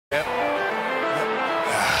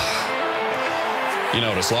You know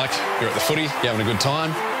what it's like. You're at the footy, you're having a good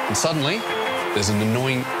time, and suddenly there's an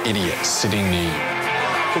annoying idiot sitting near you.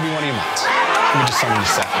 Could be one of your mates. Could be just someone you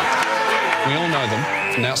sat with. We all know them,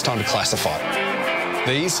 and now it's time to classify them.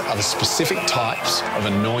 These are the specific types of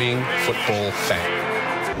annoying football fan.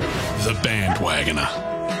 The bandwagoner.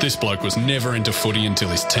 This bloke was never into footy until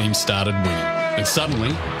his team started winning. And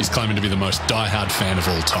suddenly, he's claiming to be the most diehard fan of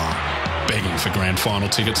all time, begging for grand final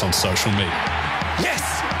tickets on social media.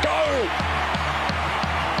 Yes! Go!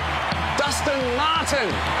 Dustin Martin!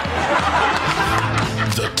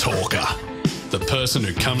 The talker. The person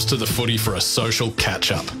who comes to the footy for a social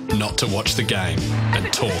catch-up, not to watch the game,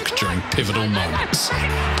 and talk during pivotal moments. Oh,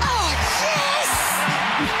 yes!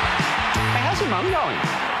 Hey, how's your mum going?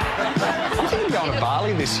 I'm thinking of going to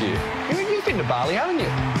Bali this year. You've been to Bali, haven't you?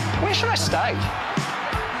 Where should I stay?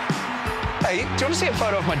 Hey, do you want to see a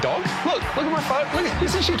photo of my dog? Look at my photo. Look,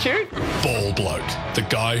 isn't she cute? Ball bloke. The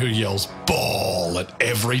guy who yells ball at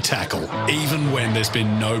every tackle, even when there's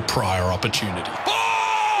been no prior opportunity.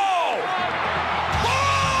 Ball!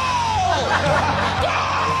 Ball!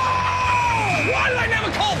 Ball! Why did I never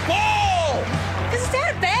call ball? Because it's out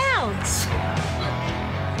of bounds.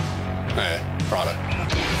 Yeah, righto.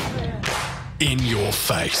 In your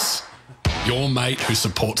face. Your mate who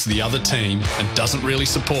supports the other team and doesn't really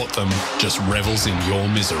support them just revels in your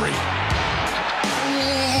misery.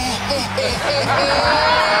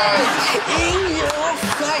 In your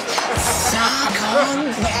face. Suck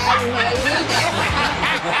on that, baby.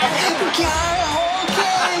 Go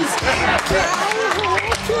Hawkins!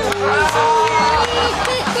 Go Hawkins!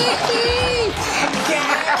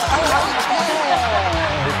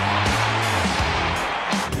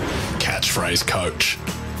 Catchphrase coach.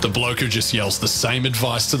 The bloke who just yells the same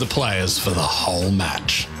advice to the players for the whole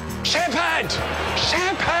match. Shepherd!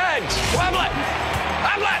 Shepherd! Wobble it!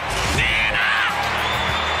 Wobble it! Man up!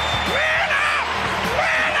 Man up!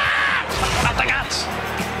 Man up! Up the guts!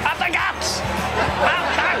 Up the guts! Up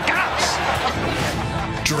the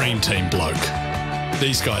guts! Dream team bloke.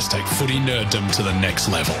 These guys take footy nerddom to the next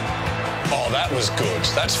level. Oh, that was good.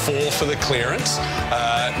 That's 4 for the clearance.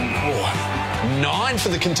 9 for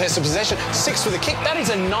the contested possession, 6 for the kick. That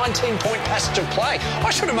is a 19-point passage of play.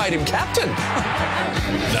 I should have made him captain.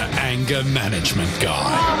 The anger management guy.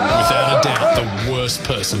 Without a doubt, the worst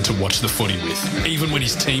person to watch the footy with. Even when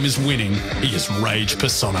his team is winning, he is rage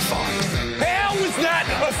personified. How was that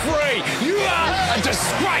a free? You are a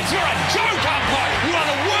disgrace. You're a joke, umpire. You are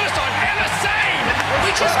the worst I've ever seen.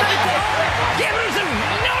 We just give him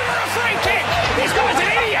another free kick. This guy's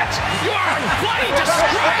an idiot. You are a bloody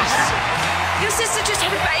disgrace. Your sister just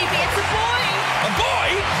had a baby. It's a boy.